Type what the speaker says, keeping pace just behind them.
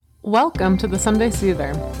Welcome to the Sunday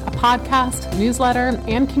Soother, a podcast, newsletter,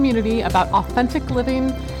 and community about authentic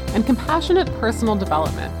living and compassionate personal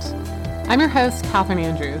development. I'm your host, Catherine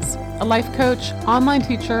Andrews, a life coach, online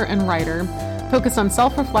teacher, and writer focused on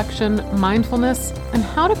self-reflection, mindfulness, and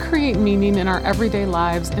how to create meaning in our everyday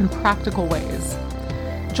lives in practical ways.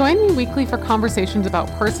 Join me weekly for conversations about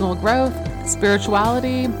personal growth,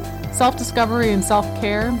 spirituality, self-discovery, and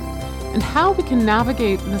self-care, and how we can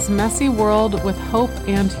navigate this messy world with hope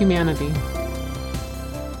and humanity.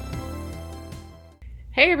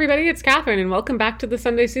 Hey everybody, it's Catherine and welcome back to the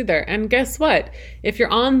Sunday Soother. And guess what? If you're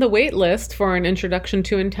on the wait list for an introduction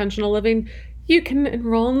to intentional living, you can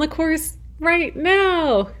enroll in the course right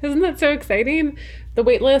now. Isn't that so exciting? The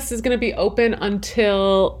wait list is going to be open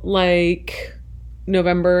until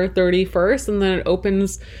November 31st, and then it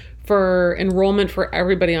opens for enrollment for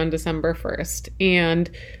everybody on December 1st. And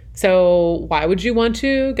so why would you want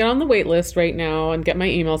to get on the wait list right now and get my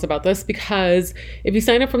emails about this? Because if you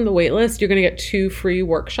sign up from the wait list, you're going to get 2 free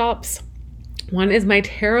workshops. One is my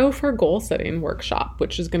Tarot for Goal Setting workshop,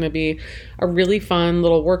 which is going to be a really fun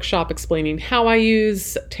little workshop explaining how I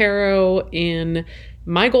use tarot in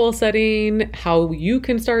my goal setting, how you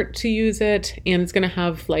can start to use it. And it's going to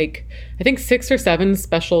have I think 6 or 7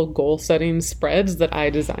 special goal setting spreads that I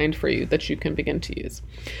designed for you that you can begin to use.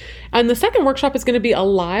 And the second workshop is going to be a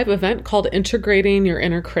live event called Integrating Your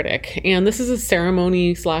Inner Critic. And this is a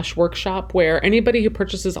ceremony/workshop where anybody who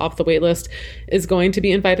purchases off the waitlist is going to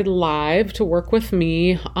be invited live to work with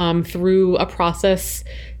me through a process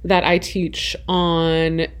that I teach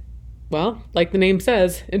on, well, like the name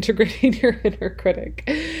says, integrating your inner critic,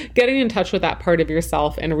 getting in touch with that part of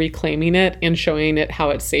yourself and reclaiming it and showing it how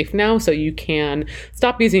it's safe now so you can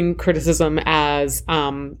stop using criticism as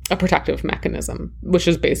a protective mechanism, which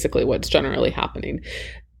is basically what's generally happening.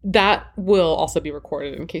 That will also be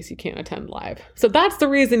recorded in case you can't attend live. So that's the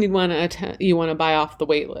reason you want to buy off the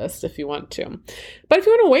wait list if you want to. But if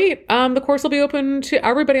you want to wait, the course will be open to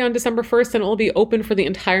everybody on December 1st, and it will be open for the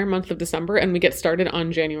entire month of December, and we get started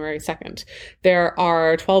on January 2nd. There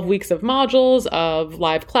are 12 weeks of modules of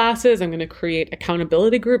live classes. I'm going to create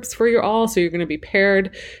accountability groups for you all. So you're going to be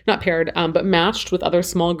but matched with other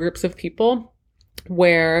small groups of people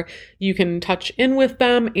where you can touch in with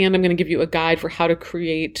them. And I'm going to give you a guide for how to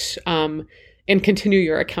create and continue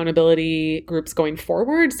your accountability groups going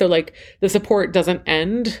forward. So the support doesn't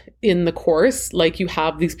end in the course. You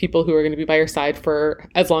have these people who are going to be by your side for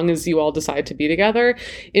as long as you all decide to be together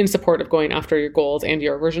in support of going after your goals and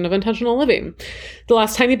your version of intentional living. The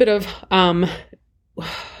last tiny bit of,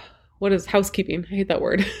 what is housekeeping? I hate that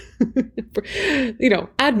word.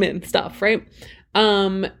 Admin stuff, right?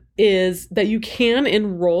 Is that you can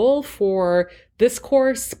enroll for this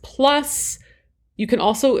course, plus you can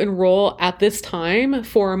also enroll at this time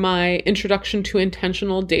for my Introduction to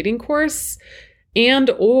Intentional Dating course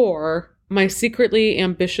or my Secretly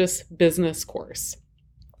Ambitious Business course.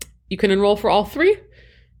 You can enroll for all 3.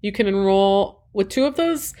 You can enroll with 2 of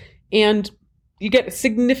those, and you get a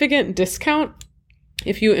significant discount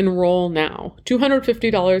if you enroll now.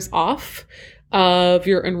 $250 off of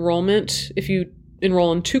your enrollment if you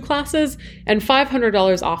enroll in 2 classes, and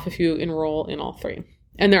 $500 off if you enroll in all 3.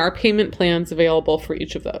 And there are payment plans available for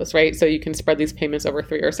each of those, right? So you can spread these payments over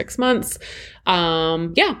 3 or 6 months.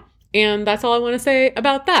 And that's all I want to say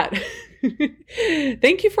about that.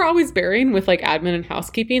 Thank you for always bearing with admin and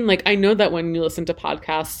housekeeping. I know that when you listen to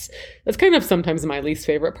podcasts, that's kind of sometimes my least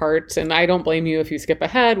favorite part. And I don't blame you if you skip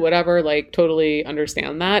ahead, whatever, totally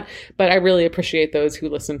understand that. But I really appreciate those who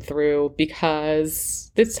listen through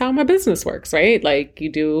because that's how my business works, right?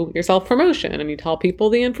 You do your self-promotion and you tell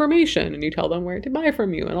people the information and you tell them where to buy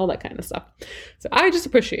from you and all that kind of stuff. So I just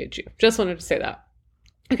appreciate you. Just wanted to say that.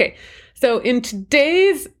 Okay, so in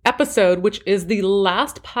today's episode, which is the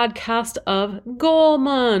last podcast of Goal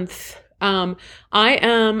Month, I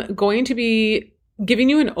am going to be giving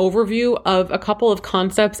you an overview of a couple of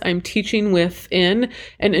concepts I'm teaching within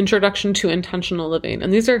an Introduction to Intentional Living.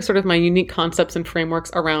 And these are sort of my unique concepts and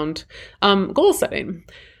frameworks around goal setting.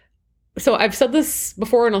 So I've said this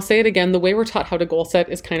before and I'll say it again, the way we're taught how to goal set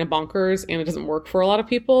is kind of bonkers and it doesn't work for a lot of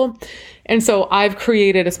people. And so I've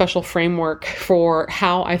created a special framework for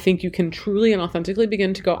how I think you can truly and authentically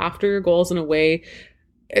begin to go after your goals in a way,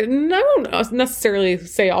 and I won't necessarily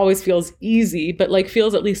say always feels easy, but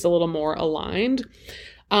feels at least a little more aligned.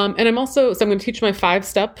 And I'm going to teach my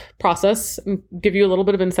 5-step process and give you a little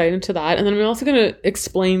bit of insight into that. And then I'm also going to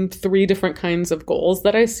explain 3 different kinds of goals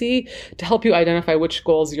that I see to help you identify which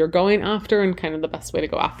goals you're going after and kind of the best way to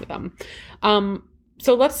go after them.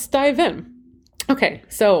 So let's dive in. Okay,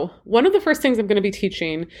 so one of the first things I'm going to be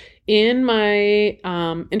teaching in my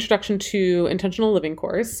Introduction to Intentional Living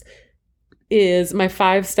course is my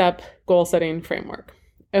 5-step goal setting framework.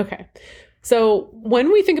 Okay, so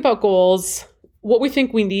when we think about goals, what we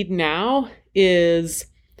think we need now is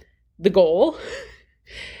the goal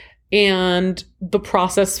and the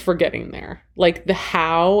process for getting there, like the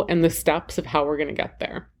how and the steps of how we're going to get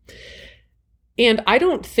there. And I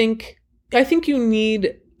think you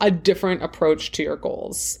need a different approach to your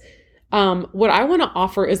goals. What I want to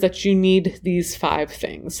offer is that you need these 5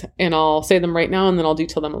 things, and I'll say them right now and then I'll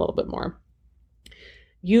detail them a little bit more.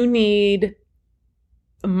 You need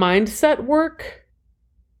mindset work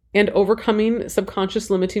and overcoming subconscious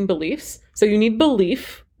limiting beliefs. So you need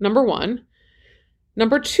belief, number 1.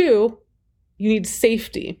 Number 2, you need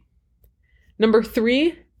safety. Number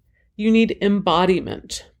 3, you need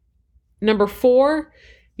embodiment. Number 4,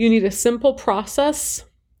 you need a simple process.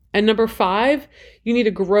 And number 5, you need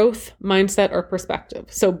a growth mindset or perspective.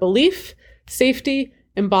 So belief, safety,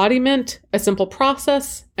 embodiment, a simple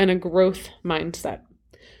process, and a growth mindset.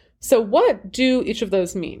 So what do each of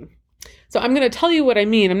those mean? So I'm going to tell you what I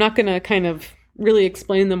mean. I'm not going to kind of really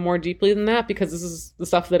explain them more deeply than that because this is the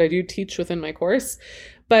stuff that I do teach within my course,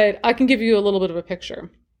 but I can give you a little bit of a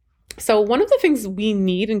picture. So one of the things we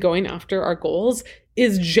need in going after our goals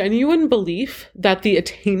is genuine belief that the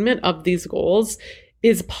attainment of these goals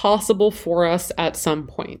is possible for us at some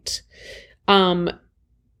point. And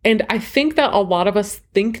I think that a lot of us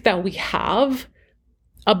think that we have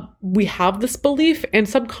this belief, and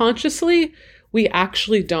subconsciously we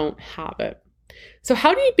actually don't have it. So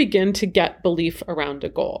how do you begin to get belief around a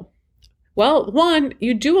goal? Well, 1,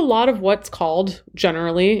 you do a lot of what's called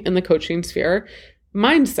generally in the coaching sphere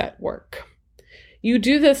mindset work. You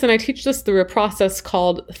do this, and I teach this through a process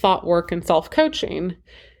called thought work and self-coaching.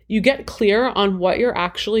 You get clear on what you're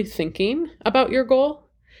actually thinking about your goal.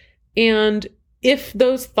 And if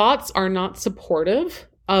those thoughts are not supportive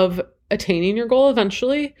of attaining your goal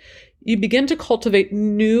eventually, you begin to cultivate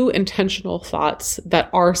new intentional thoughts that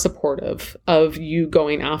are supportive of you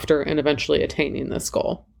going after and eventually attaining this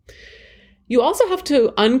goal. You also have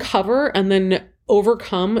to uncover and then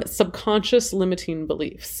overcome subconscious limiting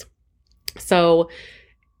beliefs. So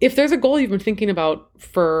if there's a goal you've been thinking about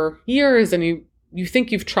for years and you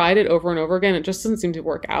think you've tried it over and over again, it just doesn't seem to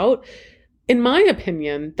work out. In my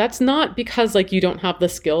opinion, that's not because you don't have the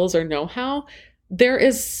skills or know-how. There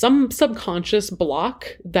is some subconscious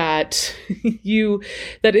block that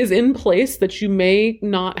is in place that you may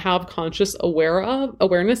not have conscious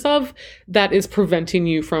awareness of that is preventing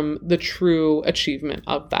you from the true achievement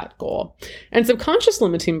of that goal. And subconscious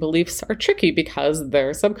limiting beliefs are tricky because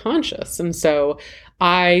they're subconscious. And so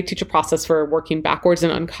I teach a process for working backwards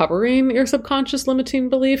and uncovering your subconscious limiting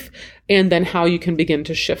belief, and then how you can begin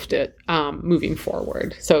to shift it moving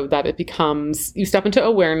forward so that it becomes, you step into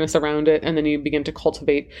awareness around it, and then you begin to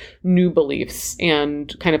cultivate new beliefs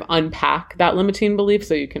and kind of unpack that limiting belief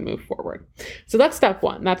so you can move forward. So that's step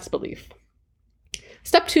 1, that's belief.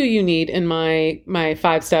 Step 2 you need in my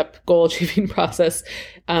 5-step goal achieving process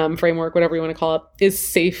framework, whatever you want to call it, is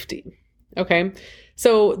safety. Okay.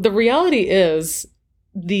 So the reality is,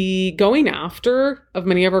 the going after of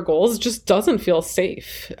many of our goals just doesn't feel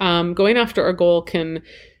safe. Going after a goal can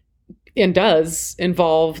and does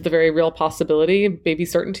involve the very real possibility, maybe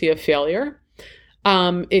certainty of failure.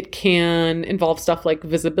 It can involve stuff like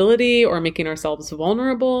visibility or making ourselves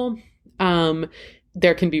vulnerable.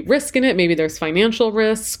 There can be risk in it. Maybe there's financial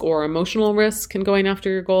risk or emotional risk in going after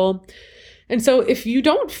your goal. And so if you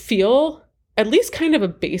don't feel at least kind of a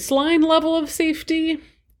baseline level of safety,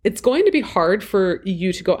 it's going to be hard for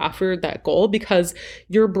you to go after that goal because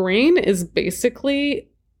your brain is basically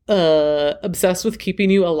obsessed with keeping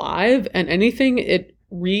you alive, and anything it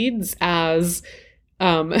reads as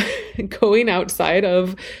going outside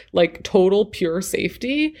of total pure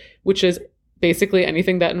safety, which is basically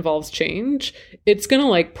anything that involves change, it's going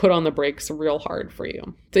to put on the brakes real hard for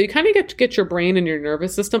you. So you kind of get to get your brain and your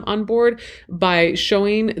nervous system on board by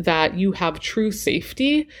showing that you have true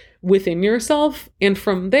safety within yourself. And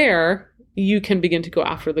from there, you can begin to go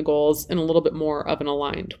after the goals in a little bit more of an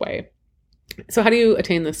aligned way. So how do you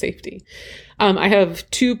attain this safety? I have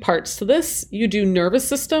 2 parts to this. You do nervous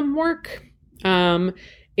system work, and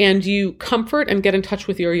you comfort and get in touch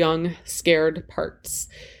with your young, scared parts.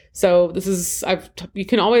 So this is, you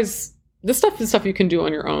can always this stuff is stuff you can do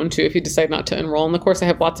on your own too if you decide not to enroll in the course. I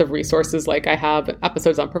have lots of resources, like I have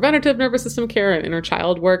episodes on preventative nervous system care and inner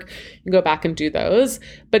child work. You can go back and do those.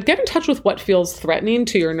 But get in touch with what feels threatening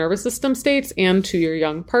to your nervous system states and to your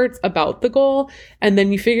young parts about the goal. And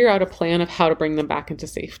then you figure out a plan of how to bring them back into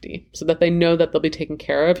safety so that they know that they'll be taken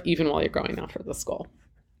care of even while you're going after this goal.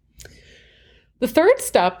 The third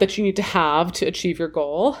step that you need to have to achieve your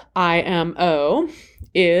goal, IMO,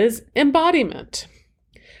 is embodiment.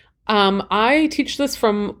 I teach this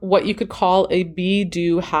from what you could call a be,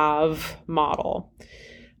 do, have model.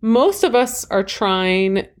 Most of us are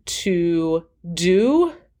trying to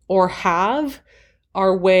do or have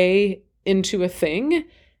our way into a thing.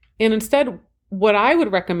 And instead, what I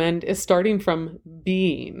would recommend is starting from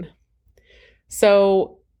being.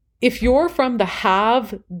 So if you're from the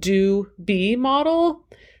have, do, be model,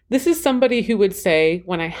 this is somebody who would say,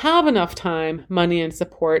 when I have enough time, money, and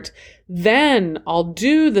support, then I'll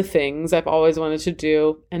do the things I've always wanted to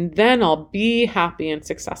do, and then I'll be happy and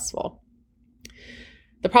successful.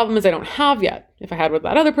 The problem is I don't have yet. If I had what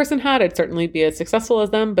that other person had, I'd certainly be as successful as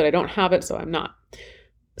them, but I don't have it, so I'm not.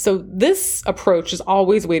 So this approach is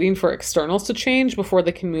always waiting for externals to change before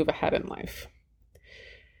they can move ahead in life.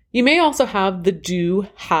 You may also have the do,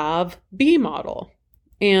 have, be model.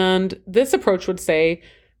 And this approach would say,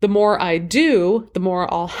 the more I do, the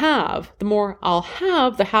more I'll have. The more I'll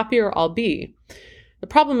have, the happier I'll be. The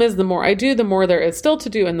problem is the more I do, the more there is still to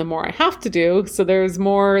do, and the more I have to do, so there's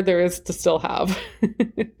more there is to still have.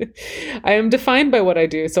 I am defined by what I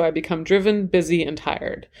do, so I become driven, busy, and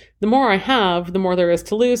tired. The more I have, the more there is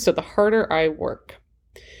to lose, so the harder I work.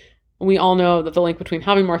 We all know that the link between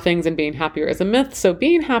having more things and being happier is a myth, so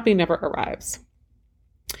being happy never arrives.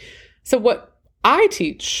 So what I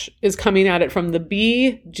teach is coming at it from the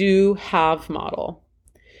be, do, have model.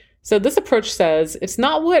 So this approach says, it's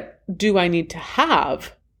not what do I need to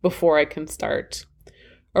have before I can start,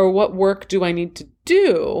 or what work do I need to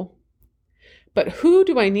do, but who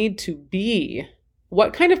do I need to be?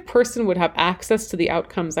 What kind of person would have access to the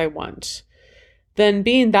outcomes I want? Then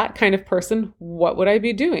being that kind of person, what would I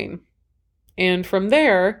be doing? And from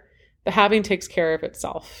there, the having takes care of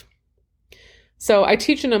itself. So I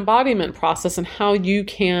teach an embodiment process and how you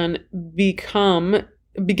can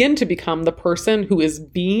begin to become the person who is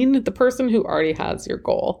being the person who already has your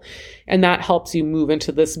goal. And that helps you move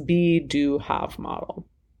into this be, do, have model.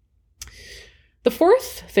 The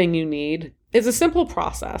fourth thing you need is a simple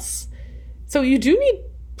process. So you do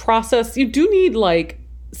need like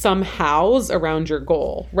some hows around your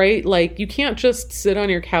goal, right? Like you can't just sit on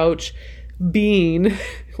your couch being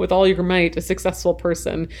with all your might a successful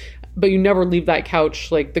person, but you never leave that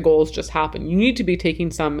couch, like the goals just happen. You need to be taking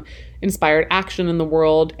some inspired action in the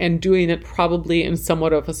world and doing it probably in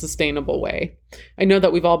somewhat of a sustainable way. I know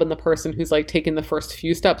that we've all been the person who's like taken the first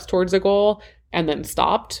few steps towards a goal and then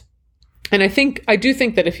stopped. And I do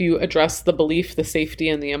think that if you address the belief, the safety,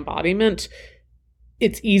 and the embodiment,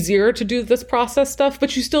 it's easier to do this process stuff,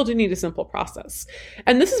 but you still do need a simple process.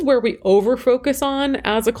 And this is where we over-focus on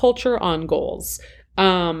as a culture on goals.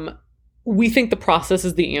 We think the process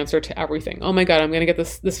is the answer to everything. Oh my God, I'm going to get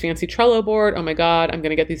this fancy Trello board. Oh my God, I'm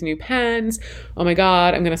going to get these new pens. Oh my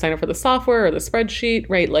God, I'm going to sign up for the software or the spreadsheet,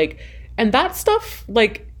 right? And that stuff,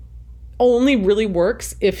 only really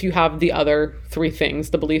works if you have the other three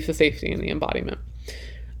things, the belief, the safety, and the embodiment.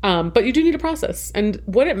 But you do need a process. And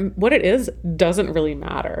what it is doesn't really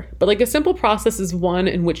matter. But a simple process is one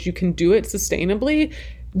in which you can do it sustainably,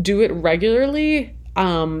 do it regularly,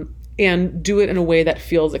 and do it in a way that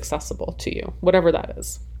feels accessible to you, whatever that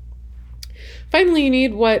is. Finally, you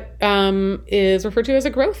need what is referred to as a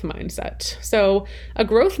growth mindset. So a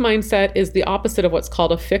growth mindset is the opposite of what's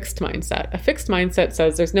called a fixed mindset. A fixed mindset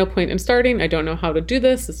says there's no point in starting. I don't know how to do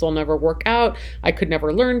this. This will never work out. I could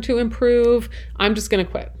never learn to improve. I'm just going to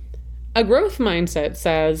quit. A growth mindset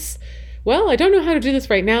says, well, I don't know how to do this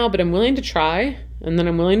right now, but I'm willing to try. And then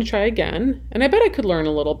I'm willing to try again. And I bet I could learn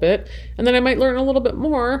a little bit. And then I might learn a little bit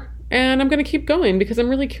more. And I'm going to keep going because I'm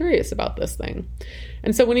really curious about this thing.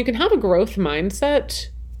 And so when you can have a growth mindset,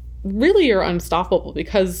 really you're unstoppable,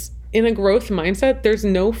 because in a growth mindset, there's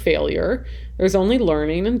no failure. There's only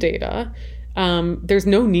learning and data. There's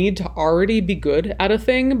no need to already be good at a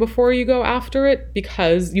thing before you go after it,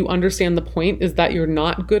 because you understand the point is that you're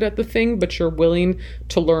not good at the thing, but you're willing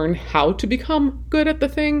to learn how to become good at the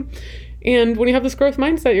thing. And when you have this growth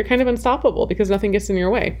mindset, you're kind of unstoppable because nothing gets in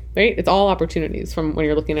your way, right? It's all opportunities from when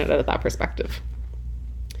you're looking at it at that perspective.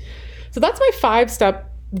 So that's my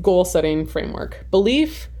 5-step goal setting framework: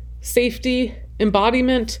 belief, safety,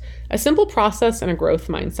 embodiment, a simple process, and a growth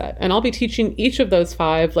mindset. And I'll be teaching each of those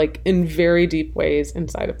 5 in very deep ways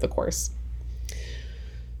inside of the course.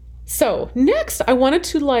 So next, I wanted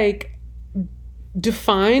to like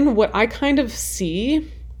define what I kind of see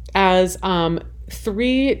as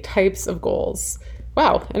 3 types of goals.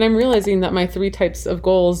 Wow. And I'm realizing that my 3 types of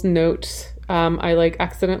goals note I like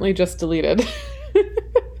accidentally just deleted.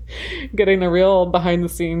 Getting a real behind the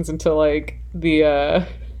scenes into like the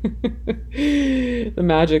the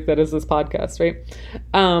magic that is this podcast, right?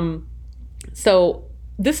 So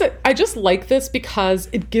this, I just like this because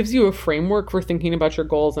it gives you a framework for thinking about your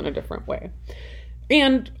goals in a different way.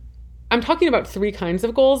 And I'm talking about 3 kinds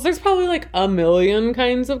of goals. There's probably like a million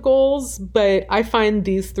kinds of goals, but I find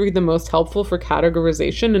these 3 the most helpful for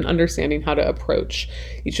categorization and understanding how to approach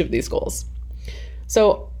each of these goals.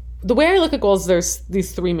 So the way I look at goals, there's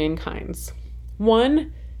these 3 main kinds.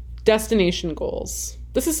 1, destination goals.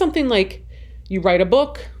 This is something like you write a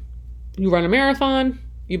book, you run a marathon,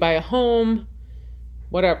 you buy a home,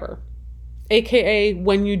 whatever. AKA,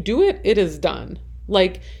 when you do it, it is done.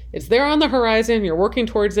 Like it's there on the horizon, you're working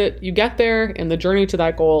towards it, you get there, and the journey to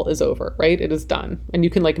that goal is over, right? It is done. And you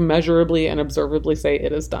can like measurably and observably say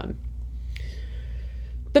it is done.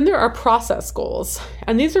 Then there are process goals.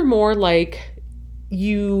 And these are more like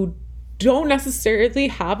you don't necessarily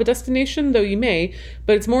have a destination, though you may,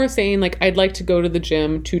 but it's more saying like, I'd like to go to the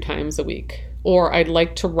gym 2 times a week, or I'd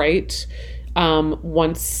like to write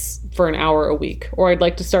once for an hour a week, or I'd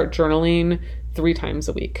like to start journaling 3 times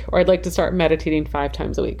a week, or I'd like to start meditating 5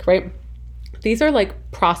 times a week, right? These are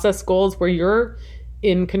like process goals where you're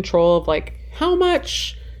in control of like how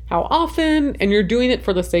much, how often, and you're doing it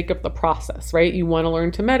for the sake of the process, right? You want to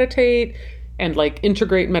learn to meditate and like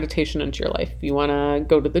integrate meditation into your life. You want to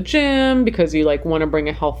go to the gym because you like want to bring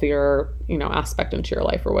a healthier, aspect into your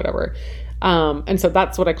life or whatever. And so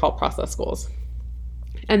that's what I call process goals.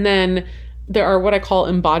 And then there are what I call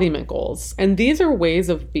embodiment goals. And these are ways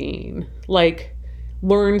of being, like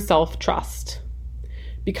learn self-trust,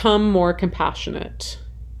 become more compassionate,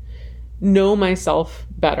 know myself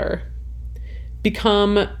better,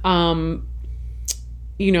 become,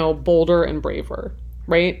 bolder and braver,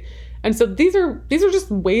 right? And so these are just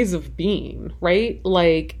ways of being, right?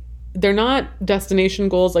 Like they're not destination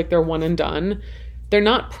goals, like they're one and done. They're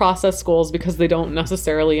not process goals because they don't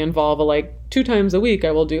necessarily involve a like 2 times a week I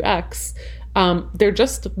will do X. They're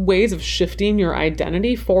just ways of shifting your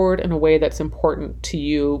identity forward in a way that's important to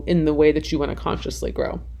you in the way that you want to consciously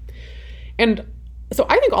grow. And so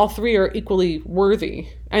I think all 3 are equally worthy.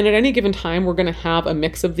 And at any given time, we're going to have a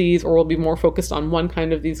mix of these, or we'll be more focused on one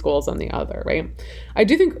kind of these goals than the other, right? I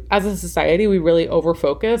do think as a society, we really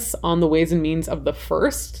overfocus on the ways and means of the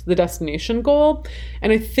first, the destination goal.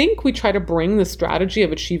 And I think we try to bring the strategy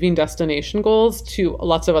of achieving destination goals to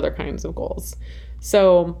lots of other kinds of goals.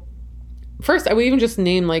 So first, I would even just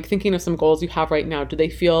name, like thinking of some goals you have right now. Do they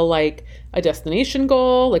feel like a destination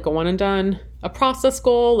goal, like a one and done, a process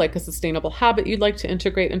goal, like a sustainable habit you'd like to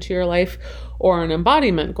integrate into your life, or an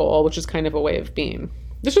embodiment goal, which is kind of a way of being?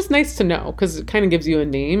 It's just nice to know because it kind of gives you a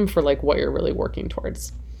name for like what you're really working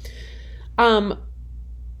towards. The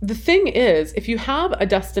thing is, if you have a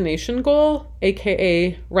destination goal,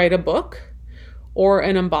 AKA write a book, or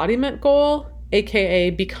an embodiment goal,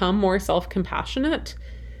 AKA become more self-compassionate,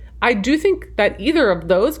 I do think that either of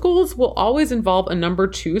those goals will always involve a number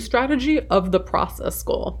 2 strategy of the process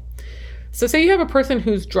goal. So say you have a person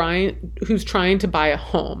who's trying to buy a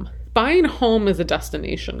home. Buying a home is a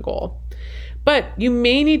destination goal, but you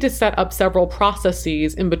may need to set up several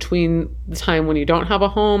processes in between the time when you don't have a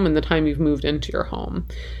home and the time you've moved into your home.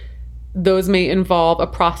 Those may involve a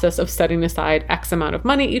process of setting aside X amount of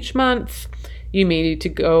money each month. You may need to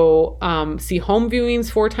go see home viewings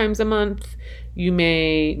 4 times a month. You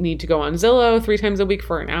may need to go on Zillow 3 times a week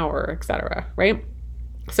for an hour, etc., right?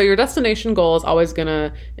 So your destination goal is always going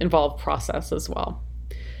to involve process as well.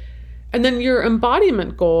 And then your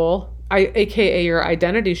embodiment goal, aka your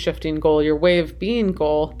identity shifting goal, your way of being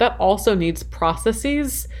goal, that also needs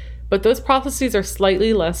processes, but those processes are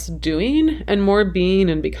slightly less doing and more being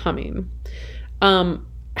and becoming.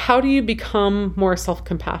 How do you become more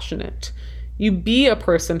self-compassionate? You be a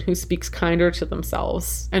person who speaks kinder to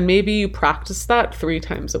themselves, and maybe you practice that 3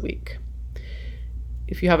 times a week.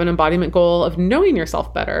 If you have an embodiment goal of knowing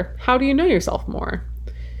yourself better, how do you know yourself more?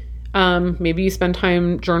 Maybe you spend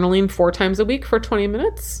time journaling 4 times a week for 20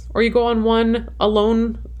 minutes, or you go on one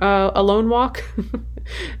alone walk,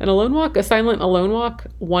 a silent alone walk,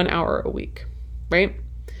 1 hour a week, right?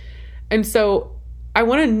 And so I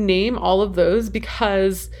want to name all of those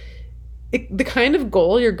because the kind of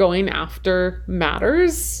goal you're going after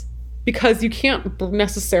matters, because you can't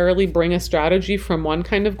necessarily bring a strategy from one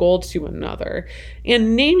kind of goal to another.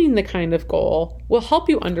 And naming the kind of goal will help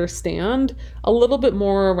you understand a little bit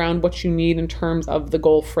more around what you need in terms of the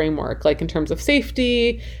goal framework, like in terms of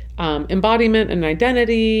safety, embodiment and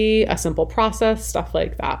identity, a simple process, stuff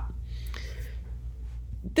like that.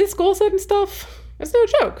 This goal setting stuff is no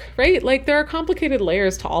joke, right? Like there are complicated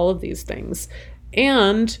layers to all of these things.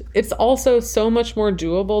 And it's also so much more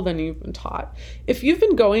doable than you've been taught. If you've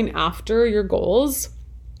been going after your goals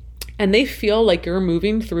and they feel like you're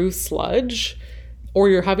moving through sludge, or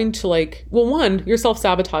you're having to one, you're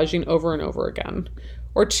self-sabotaging over and over again.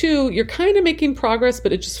 Or two, you're kind of making progress,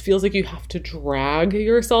 but it just feels like you have to drag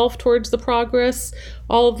yourself towards the progress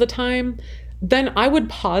all of the time, then I would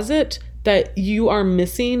posit that you are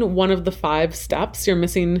missing one of the 5 steps. You're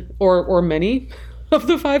missing, or many of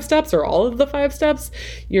the 5 steps, or all of the 5 steps.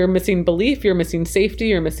 You're missing belief, you're missing safety,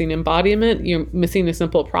 you're missing embodiment, you're missing a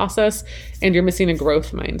simple process, and you're missing a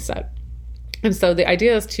growth mindset. And so the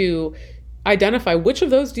idea is to identify which of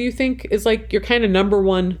those do you think is like your kind of number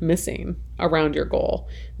one missing around your goal.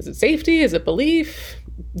 Is it safety? Is it belief?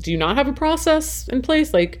 Do you not have a process in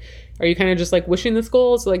place? Like, are you kind of just like wishing this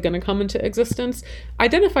goal is like going to come into existence?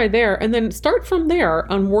 Identify there and then start from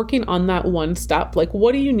there on working on that one step. Like,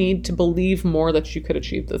 what do you need to believe more that you could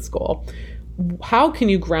achieve this goal? How can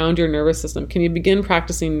you ground your nervous system? Can you begin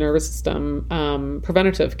practicing nervous system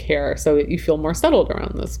preventative care so that you feel more settled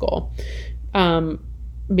around this goal?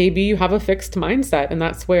 Maybe you have a fixed mindset and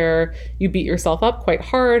that's where you beat yourself up quite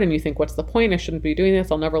hard and you think, what's the point? I shouldn't be doing this.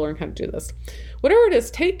 I'll never learn how to do this. Whatever it is,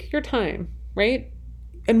 take your time, right?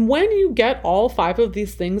 And when you get all 5 of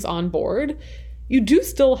these things on board, you do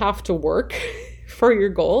still have to work for your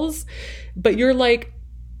goals, but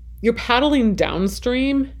you're paddling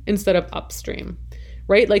downstream instead of upstream,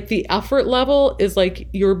 right? Like the effort level is like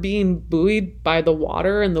you're being buoyed by the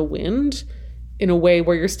water and the wind in a way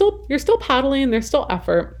where you're still paddling, there's still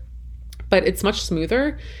effort, but it's much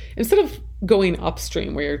smoother instead of going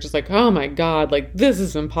upstream where you're just like, oh my God, like this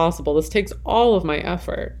is impossible. This takes all of my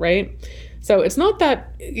effort, right? So it's not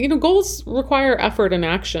that, goals require effort and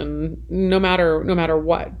action no matter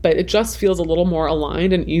what, but it just feels a little more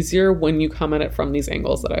aligned and easier when you come at it from these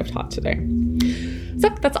angles that I've taught today. So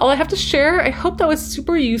that's all I have to share. I hope that was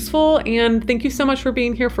super useful. And thank you so much for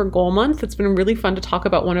being here for Goal Month. It's been really fun to talk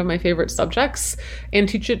about one of my favorite subjects and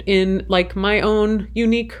teach it in like my own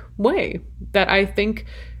unique way that I think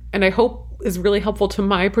and I hope is really helpful to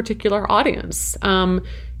my particular audience.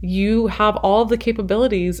 You have all of the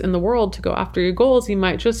capabilities in the world to go after your goals. You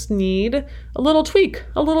might just need a little tweak,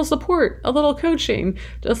 a little support, a little coaching,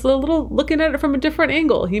 just a little looking at it from a different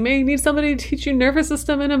angle. You may need somebody to teach you nervous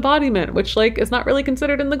system and embodiment, which is not really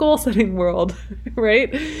considered in the goal setting world,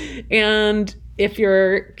 right? And if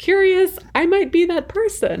you're curious, I might be that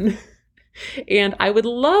person. And I would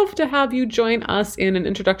love to have you join us in an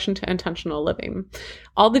introduction to intentional living.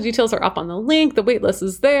 All the details are up on the link. The waitlist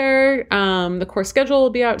is there. The course schedule will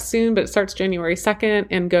be out soon, but it starts January 2nd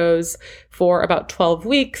and goes for about 12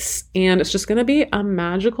 weeks. And it's just going to be a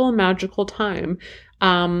magical, magical time.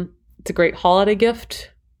 It's a great holiday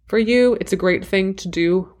gift for you. It's a great thing to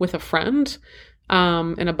do with a friend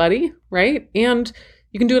and a buddy, right? And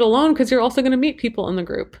you can do it alone because you're also going to meet people in the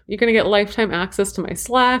group. You're going to get lifetime access to my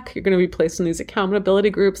Slack. You're going to be placed in these accountability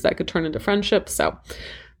groups that could turn into friendships. So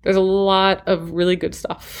there's a lot of really good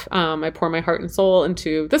stuff. I pour my heart and soul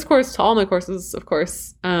into this course, to all my courses, of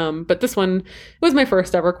course. But this one, it was my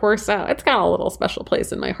first ever course. It's got a little special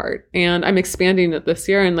place in my heart. And I'm expanding it this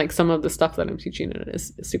year. And some of the stuff that I'm teaching in it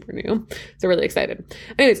is super new. So really excited.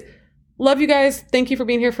 Anyways, love you guys. Thank you for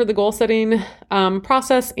being here for the goal setting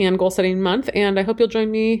process and goal setting month. And I hope you'll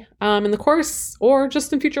join me in the course or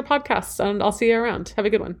just in future podcasts. And I'll see you around. Have a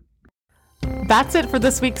good one. That's it for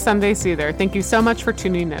this week's Sunday Soother. Thank you so much for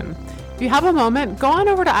tuning in. If you have a moment, go on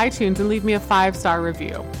over to iTunes and leave me a 5-star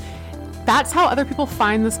review. That's how other people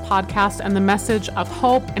find this podcast and the message of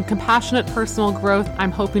hope and compassionate personal growth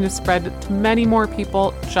I'm hoping to spread to many more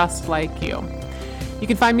people just like you. You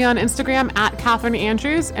can find me on Instagram at Catherine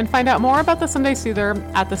Andrews and find out more about the Sunday Soother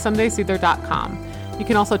at thesundaysoother.com. You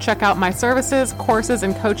can also check out my services, courses,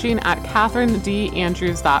 and coaching at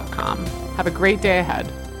catherinedandrews.com. Have a great day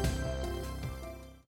ahead.